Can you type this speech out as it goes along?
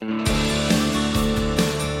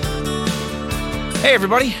Hey,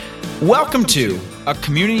 everybody. Welcome to a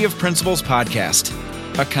Community of Principals podcast,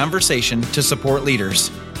 a conversation to support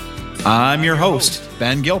leaders. I'm your host,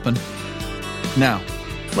 Ben Gilpin. Now,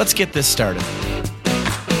 let's get this started.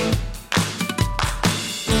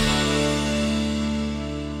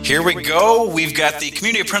 Here we go. We've got the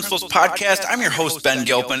Community of Principals podcast. I'm your host, Ben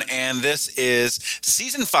Gilpin, and this is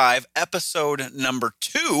Season 5, Episode number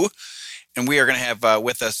 2. And we are going to have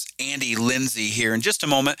with us Andy Lindsay here in just a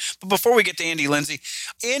moment. But before we get to Andy Lindsay,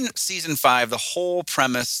 in Season 5, the whole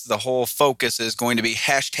premise, the whole focus is going to be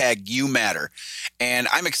 #YouMatter. And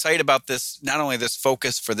I'm excited about this, not only this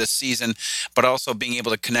focus for this season, but also being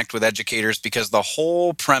able to connect with educators, because the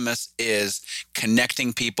whole premise is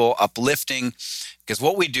connecting people, uplifting, because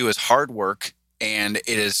what we do is hard work. And it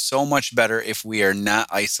is so much better if we are not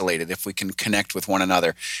isolated, if we can connect with one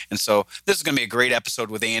another. And so this is going to be a great episode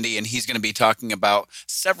with Andy, and he's going to be talking about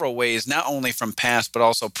several ways, not only from past, but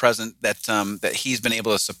also present, that he's been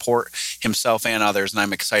able to support himself and others, and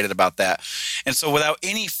I'm excited about that. And so without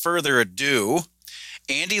any further ado,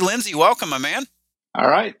 Andy Lindsay, welcome, my man. All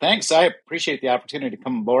right, thanks. I appreciate the opportunity to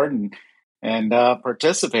come aboard and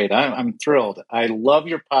participate. I'm thrilled. I love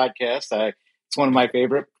your podcast. It's one of my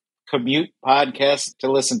favorite commute podcast to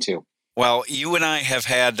listen to. Well, you and I have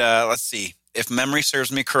had, let's see, if memory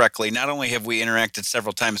serves me correctly, not only have we interacted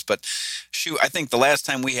several times, but I think the last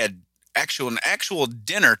time we had an actual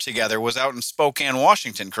dinner together was out in Spokane,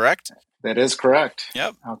 Washington, correct? That is correct.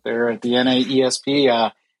 Yep. Out there at the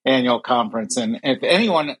NAESP annual conference. And if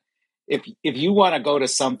you want to go to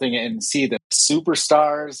something and see the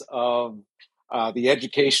superstars of the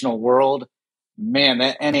educational world, man,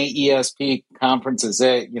 that NAESP conference is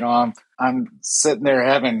it. You know, I'm sitting there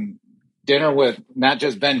having dinner with not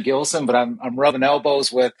just Ben Gilson, but I'm rubbing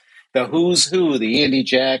elbows with the who's who, the Andy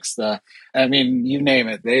Jacks, you name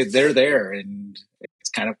it. They're there, and it's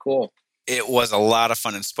kind of cool. It was a lot of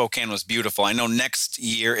fun, and Spokane was beautiful. I know next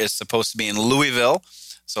year is supposed to be in Louisville,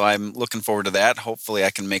 so I'm looking forward to that. Hopefully I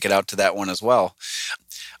can make it out to that one as well.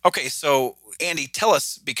 Okay, so Andy, tell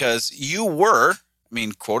us, because you were,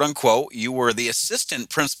 quote unquote, you were the assistant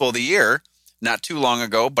principal of the year not too long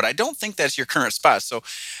ago, but I don't think that's your current spot. So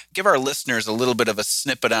give our listeners a little bit of a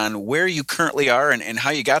snippet on where you currently are and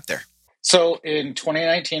how you got there. So in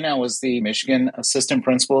 2019, I was the Michigan Assistant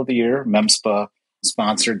Principal of the Year. MEMSPA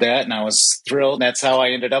sponsored that, and I was thrilled. That's how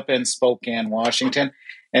I ended up in Spokane, Washington.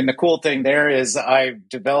 And the cool thing there is I've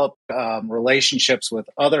developed relationships with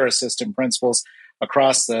other assistant principals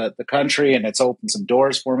across the country, and it's opened some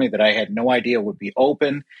doors for me that I had no idea would be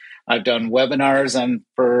open. I've done webinars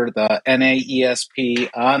for the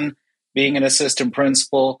NAESP on being an assistant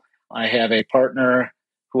principal. I have a partner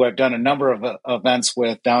who I've done a number of events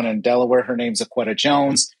with down in Delaware. Her name's Aquetta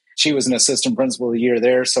Jones. She was an assistant principal of the year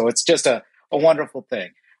there, so it's just a wonderful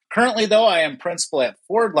thing. Currently, though, I am principal at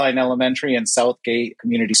Ford Line Elementary in Southgate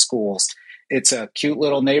Community Schools. It's a cute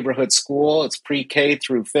little neighborhood school. It's pre-K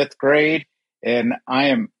through 5th grade. And I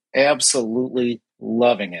am absolutely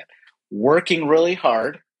loving it. Working really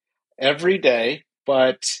hard every day,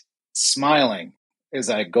 but smiling as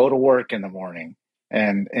I go to work in the morning.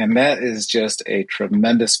 And that is just a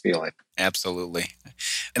tremendous feeling. Absolutely.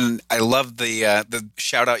 And I love the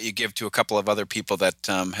shout out you give to a couple of other people that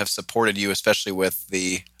have supported you, especially with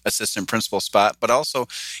the assistant principal spot, but also,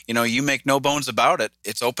 you make no bones about it.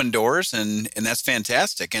 It's open doors, and that's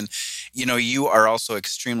fantastic. And, you are also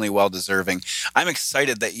extremely well deserving. I'm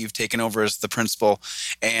excited that you've taken over as the principal,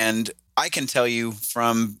 and I can tell you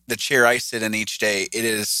from the chair I sit in each day,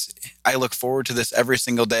 I look forward to this every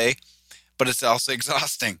single day. But it's also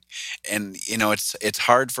exhausting. And, it's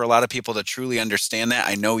hard for a lot of people to truly understand that.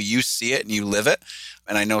 I know you see it and you live it.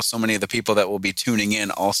 And I know so many of the people that will be tuning in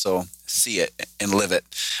also see it and live it.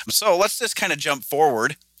 So let's just kind of jump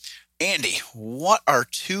forward. Andy, what are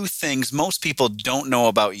 2 things most people don't know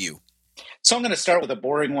about you? So I'm going to start with a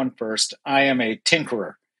boring one first. I am a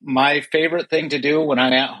tinkerer. My favorite thing to do when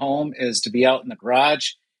I'm at home is to be out in the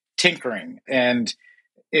garage tinkering. And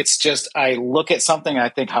it's just, I look at something, I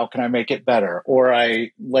think, how can I make it better? Or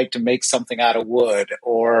I like to make something out of wood,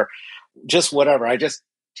 or just whatever. I just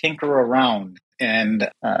tinker around. And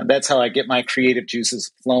that's how I get my creative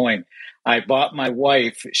juices flowing. I bought my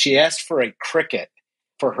wife, she asked for a Cricut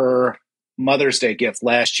for her Mother's Day gift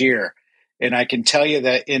last year. And I can tell you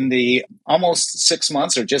that in the almost 6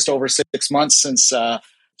 months, or just over 6 months since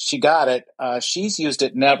she got it, she's used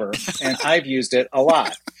it never. And I've used it a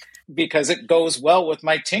lot, because it goes well with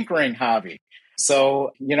my tinkering hobby.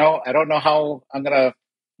 So, I don't know how I'm going to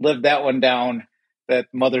live that one down. That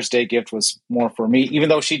Mother's Day gift was more for me, even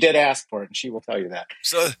though she did ask for it, and she will tell you that.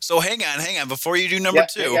 So hang on. Before you do number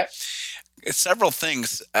 2, Several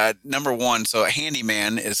things. Number one, so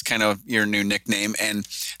handyman is kind of your new nickname. And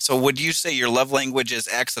so would you say your love language is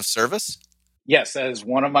acts of service? Yes, that is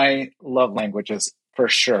one of my love languages for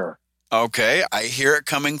sure. Okay, I hear it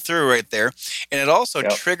coming through right there. And it also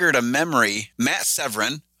Yep. triggered a memory. Matt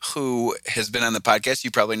Severin, who has been on the podcast,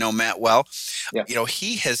 you probably know Matt well. Yep.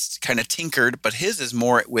 He has kind of tinkered, but his is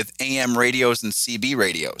more with AM radios and CB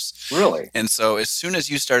radios. Really? And so as soon as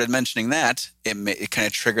you started mentioning that, it kind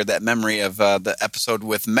of triggered that memory of the episode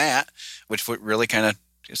with Matt, which would really kind of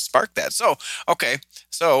spark that. So, okay,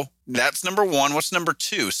 so that's number one. What's number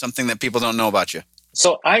two? Something that people don't know about you.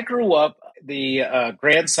 So I grew up the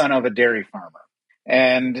grandson of a dairy farmer.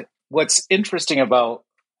 And what's interesting about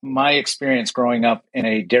my experience growing up in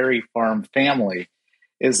a dairy farm family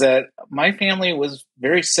is that my family was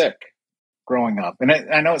very sick growing up. And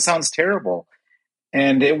I know it sounds terrible.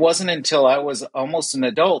 And it wasn't until I was almost an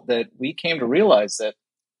adult that we came to realize that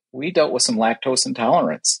we dealt with some lactose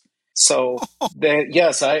intolerance. So that,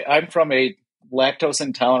 yes, I'm from a lactose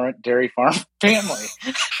intolerant dairy farm family.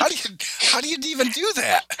 How do you even do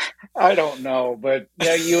that? I don't know, but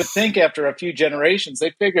yeah, you would think after a few generations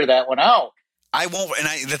they figure that one out. I won't,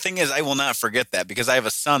 and the thing is, I will not forget that because I have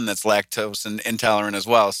a son that's lactose intolerant as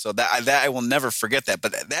well. So that I will never forget that.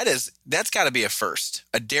 But that's got to be a first.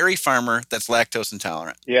 A dairy farmer that's lactose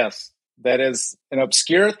intolerant. Yes, that is an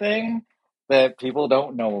obscure thing that people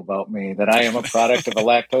don't know about me. That I am a product of a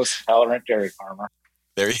lactose intolerant dairy farmer.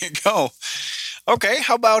 There you go. Okay,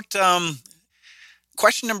 how about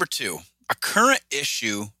question number two? A current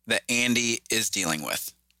issue that Andy is dealing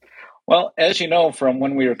with. Well, as you know from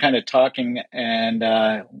when we were kind of talking, and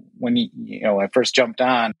when I first jumped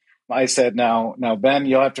on, I said, "Now, Ben,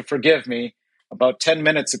 you'll have to forgive me. About 10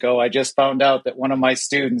 minutes ago, I just found out that one of my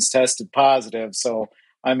students tested positive. So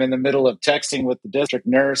I'm in the middle of texting with the district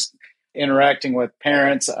nurse, interacting with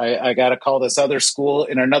parents. I got to call this other school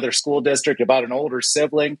in another school district about an older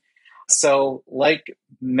sibling. So, like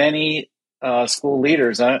many school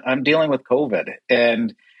leaders, I'm dealing with COVID,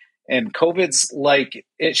 and COVID's like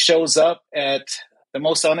it shows up at the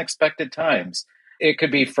most unexpected times. It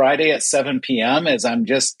could be Friday at 7 p.m. as I'm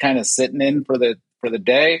just kind of sitting in for the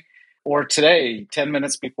day, or today, 10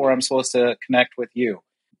 minutes before I'm supposed to connect with you.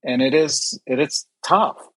 And it is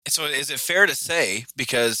tough. So is it fair to say,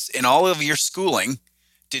 because in all of your schooling,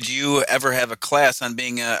 did you ever have a class on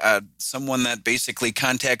being someone that basically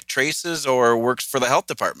contact traces or works for the health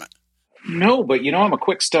department? No, but I'm a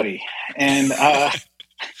quick study, and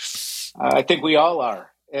I think we all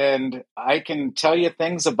are. And I can tell you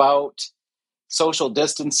things about social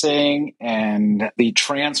distancing and the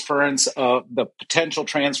potential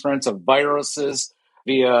transference of viruses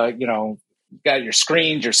via, you got your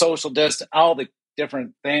screens, your social distance, all the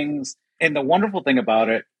different things. And the wonderful thing about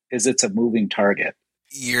it is it's a moving target.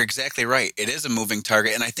 You're exactly right. It is a moving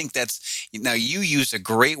target. And I think now you used a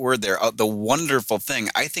great word there, the wonderful thing.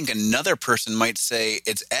 I think another person might say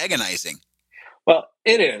it's agonizing. Well,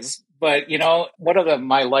 it is. But, one of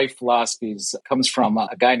my life philosophies comes from a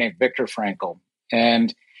guy named Viktor Frankl.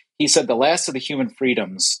 And he said the last of the human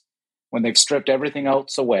freedoms, when they've stripped everything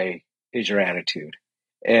else away, is your attitude.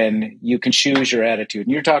 And you can choose your attitude.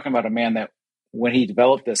 And you're talking about a man that when he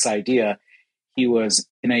developed this idea, he was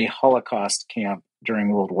in a Holocaust camp during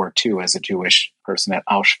World War II as a Jewish person at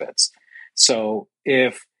Auschwitz. So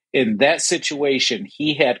if in that situation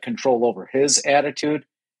he had control over his attitude,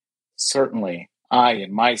 certainly I,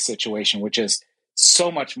 in my situation, which is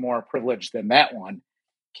so much more privileged than that one,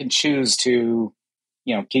 can choose to,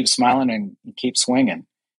 keep smiling and keep swinging.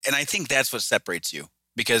 And I think that's what separates you,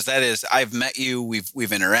 because I've met you, we've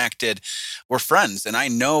interacted, we're friends, and I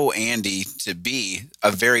know Andy to be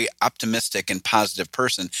a very optimistic and positive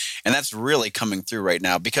person, and that's really coming through right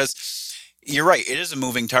now, because you're right, it is a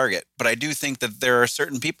moving target, but I do think that there are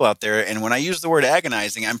certain people out there, and when I use the word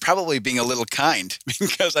agonizing, I'm probably being a little kind,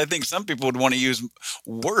 because I think some people would want to use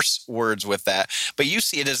worse words with that, but you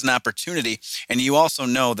see it as an opportunity, and you also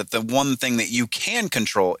know that the one thing that you can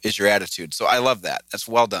control is your attitude. So I love that. That's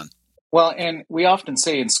well done. Well, and we often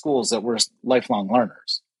say in schools that we're lifelong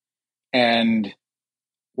learners. And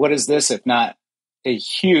what is this if not a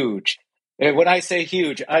huge, and when I say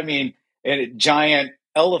huge, I mean a giant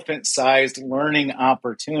elephant-sized learning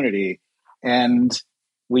opportunity, and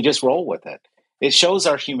we just roll with it. It shows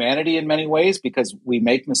our humanity in many ways because we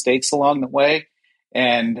make mistakes along the way.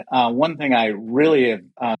 And one thing I really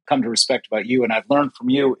have come to respect about you, and I've learned from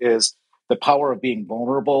you, is the power of being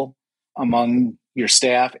vulnerable among your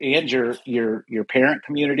staff and your parent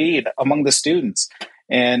community, among the students,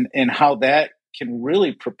 and how that can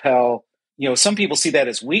really propel. Some people see that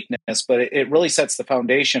as weakness, but it really sets the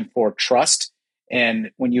foundation for trust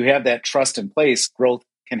And when you have that trust in place, growth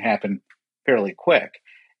can happen fairly quick.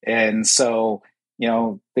 And so,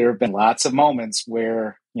 there have been lots of moments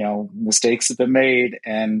where, mistakes have been made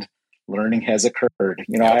and learning has occurred.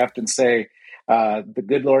 Yep. I often say the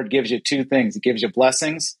good Lord gives you two things. He gives you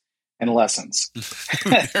blessings and lessons.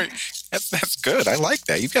 That's good. I like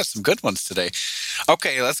that. You've got some good ones today.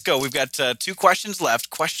 Okay, let's go. We've got 2 questions left.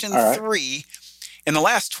 Question All right. 3. In the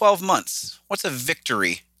last 12 months, what's a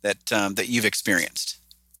victory that you've experienced?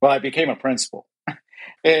 Well, I became a principal.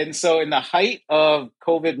 And so in the height of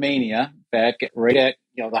COVID mania, right at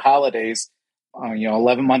the holidays,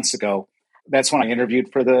 11 months ago, that's when I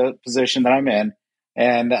interviewed for the position that I'm in.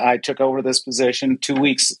 And I took over this position 2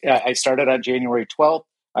 weeks. I started on January 12th.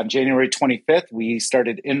 On January 25th, we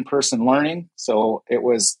started in-person learning. So it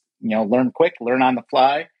was, learn quick, learn on the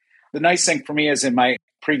fly. The nice thing for me is in my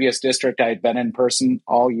previous district, I had been in person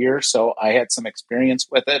all year. So I had some experience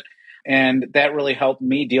with it. And that really helped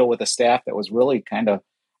me deal with a staff that was really kind of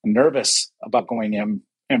nervous about going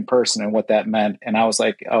in person and what that meant. And I was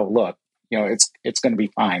like, oh, look, it's going to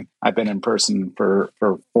be fine. I've been in person for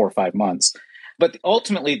 4 or 5 months. But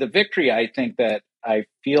ultimately, the victory I think that I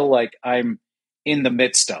feel like I'm in the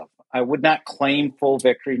midst of, I would not claim full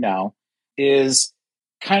victory now, is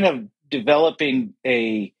kind of developing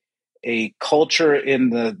a culture in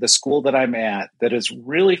the school that I'm at that is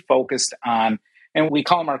really focused on, and we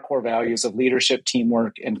call them our core values of leadership,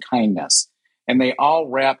 teamwork, and kindness. And they all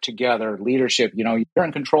wrap together. Leadership, you're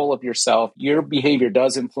in control of yourself. Your behavior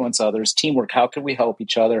does influence others. Teamwork, how can we help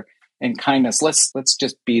each other? And kindness, let's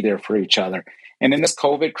just be there for each other. And in this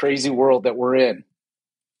COVID crazy world that we're in,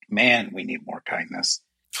 man, we need more kindness.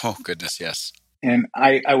 Oh, goodness, yes. And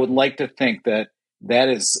I would like to think that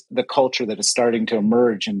is the culture that is starting to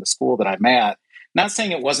emerge in the school that I'm at. Not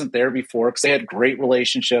saying it wasn't there before, because they had great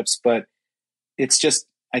relationships, but it's just,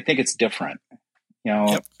 I think it's different,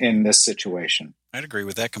 Yep. in this situation. I'd agree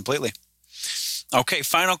with that completely. Okay,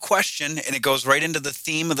 final question, and it goes right into the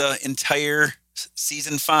theme of the entire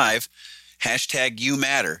season 5, #You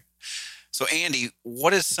Matter. So, Andy,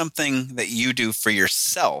 what is something that you do for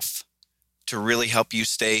yourself to really help you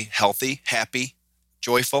stay healthy, happy,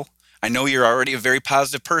 joyful? I know you're already a very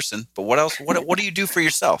positive person, but what else? What do you do for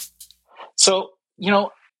yourself? So,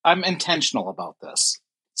 I'm intentional about this.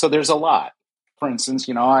 So there's a lot. For instance,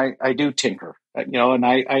 I do tinker, and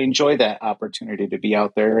I enjoy that opportunity to be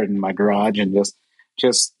out there in my garage and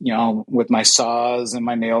just, with my saws and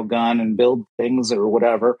my nail gun and build things or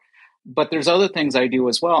whatever. But there's other things I do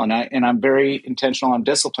as well. And I'm very intentional. I'm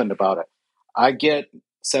disciplined about it. I get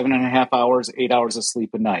 7.5 hours, 8 hours of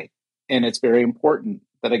sleep a night. And it's very important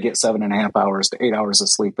that I get 7.5 hours to 8 hours of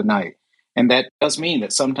sleep a night. And that does mean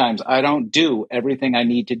that sometimes I don't do everything I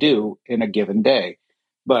need to do in a given day.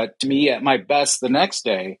 But to me, at my best the next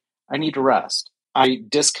day, I need to rest. I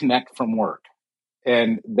disconnect from work.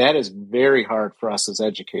 And that is very hard for us as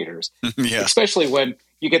educators, Yeah. especially when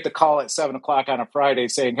you get the call at 7 o'clock on a Friday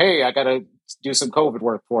saying, hey, I got to do some COVID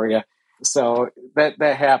work for you. So that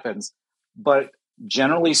happens. But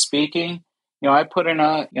generally speaking, I put in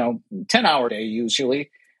a 10-hour day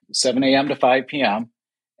usually, 7 a.m. to 5 p.m.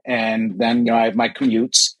 And then I have my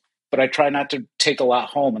commutes, but I try not to take a lot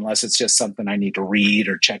home unless it's just something I need to read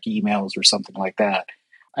or check emails or something like that.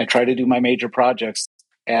 I try to do my major projects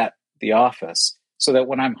at the office so that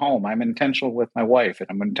when I'm home, I'm intentional with my wife and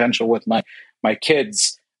I'm intentional with my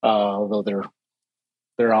kids, although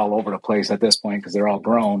they're all over the place at this point because they're all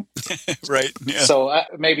grown. Right. Yeah. So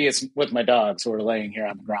maybe it's with my dogs who are laying here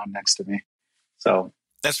on the ground next to me. So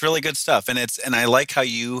that's really good stuff. And I like how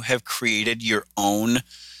you have created your own,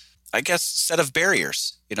 I guess, set of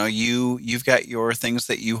barriers. You've got your things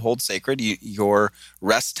that you hold sacred, your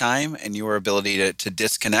rest time and your ability to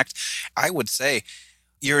disconnect. I would say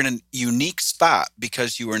you're in a unique spot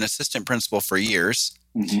because you were an assistant principal for years,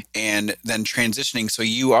 mm-hmm. and then transitioning. So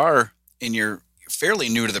you are you're fairly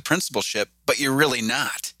new to the principalship, but you're really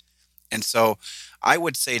not. And so I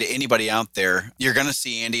would say to anybody out there, you're going to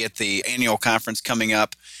see Andy at the annual conference coming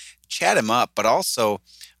up, chat him up, but also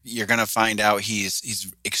you're going to find out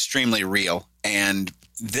he's extremely real. And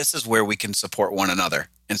this is where we can support one another.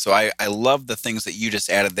 And so I love the things that you just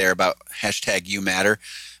added there about #You Matter,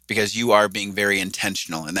 because you are being very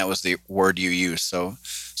intentional. And that was the word you used. So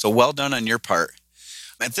well done on your part.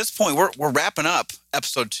 At this point, we're wrapping up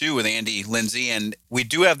episode 2 with Andy Lindsay, and we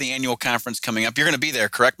do have the annual conference coming up. You're going to be there,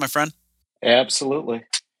 correct, my friend? Absolutely.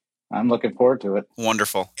 I'm looking forward to it.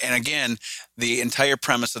 Wonderful. And again, the entire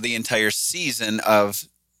premise of the entire season of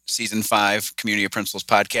Season 5 Community of Principals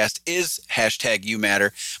podcast is hashtag You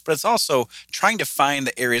Matter, but it's also trying to find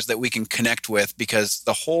the areas that we can connect with, because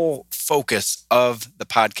the whole focus of the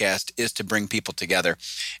podcast is to bring people together.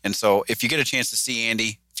 And so if you get a chance to see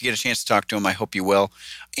Andy, if you get a chance to talk to him, I hope you will.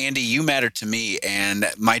 Andy, you matter to me, and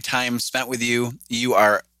my time spent with you, you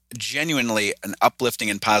are genuinely an uplifting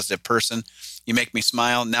and positive person. You make me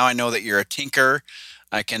smile. Now I know that you're a tinker.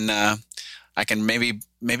 I can maybe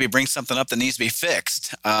bring something up that needs to be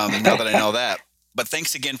fixed, now that I know that. But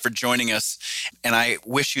thanks again for joining us, and I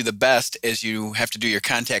wish you the best as you have to do your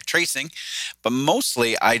contact tracing. But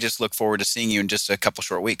mostly, I just look forward to seeing you in just a couple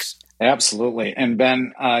short weeks. Absolutely. And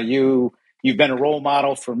Ben, you've been a role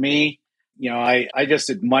model for me. I just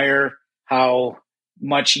admire how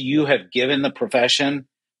much you have given the profession,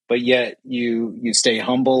 but yet you stay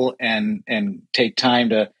humble and take time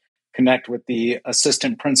to connect with the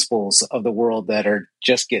assistant principals of the world that are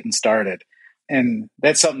just getting started. And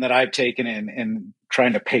that's something that I've taken in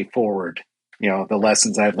trying to pay forward, the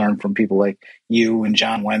lessons I've learned from people like you and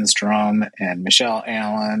John Wenstrom and Michelle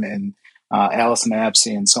Allen and Allison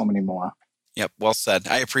Apsey and so many more. Yep, well said.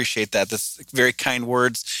 I appreciate that. This very kind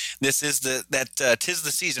words. This is tis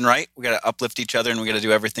the season, right? We got to uplift each other, and we got to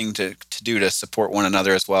do everything to support one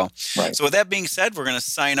another as well. Right. So with that being said, we're going to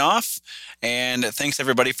sign off, and thanks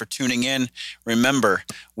everybody for tuning in. Remember,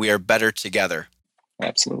 we are better together.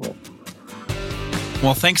 Absolutely.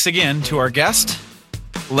 Well, thanks again to our guest.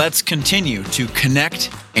 Let's continue to connect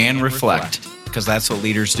and reflect, because that's what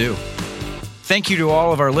leaders do. Thank you to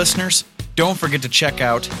all of our listeners. Don't forget to check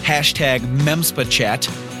out hashtag MEMSPA Chat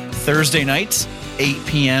Thursday nights, 8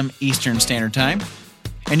 p.m. Eastern Standard Time.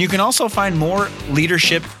 And you can also find more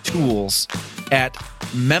leadership tools at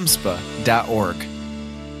memspa.org.